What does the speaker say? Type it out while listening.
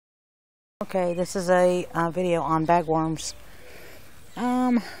Okay, this is a video on bagworms.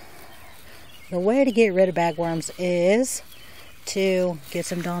 The way to get rid of bagworms is to get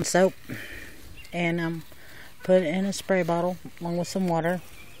some Dawn soap and put it in a spray bottle along with some water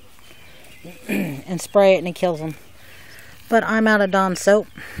and spray it, and it kills them. But I'm out of Dawn soap,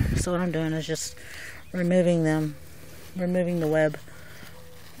 so what I'm doing is just removing the web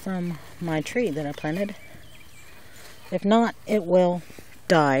from my tree that I planted. If not, it will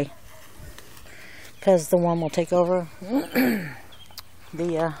die, because the worm will take over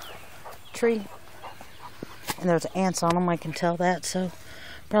the tree, and there's ants on them, I can tell that, so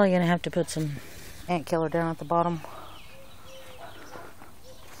probably going to have to put some ant killer down at the bottom.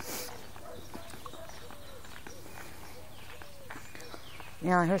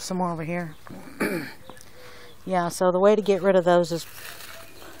 Yeah, here's some more over here. Yeah, so the way to get rid of those is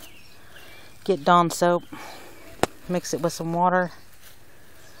get Dawn soap, mix it with some water,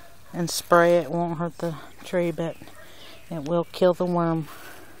 and spray it. It won't hurt the tree, but it will kill the worm,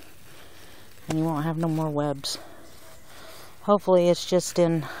 and you won't have no more webs. Hopefully it's just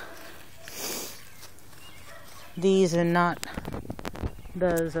in these and not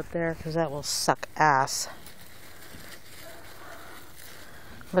those up there, because that will suck ass.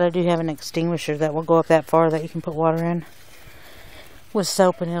 But I do have an extinguisher that will go up that far that you can put water in with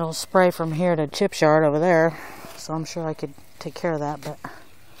soap, and it'll spray from here to chip yard over there. So I'm sure I could take care of that. But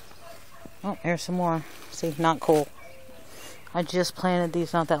oh, here's some more. See, not cool. I just planted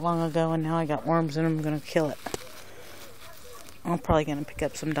these not that long ago, and now I got worms in them. I'm gonna kill it. I'm probably gonna pick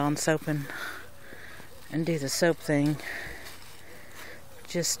up some Dawn soap and do the soap thing,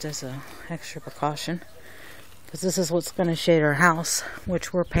 just as a extra precaution. Because this is what's going to shade our house,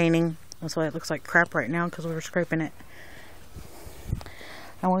 which we're painting. That's why it looks like crap right now, because we were scraping it.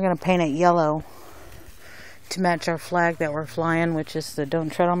 And we're going to paint it yellow to match our flag that we're flying, which is the Don't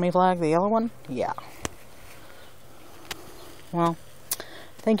Tread on Me flag, the yellow one. Yeah. Well,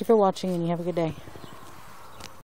 thank you for watching, and you have a good day.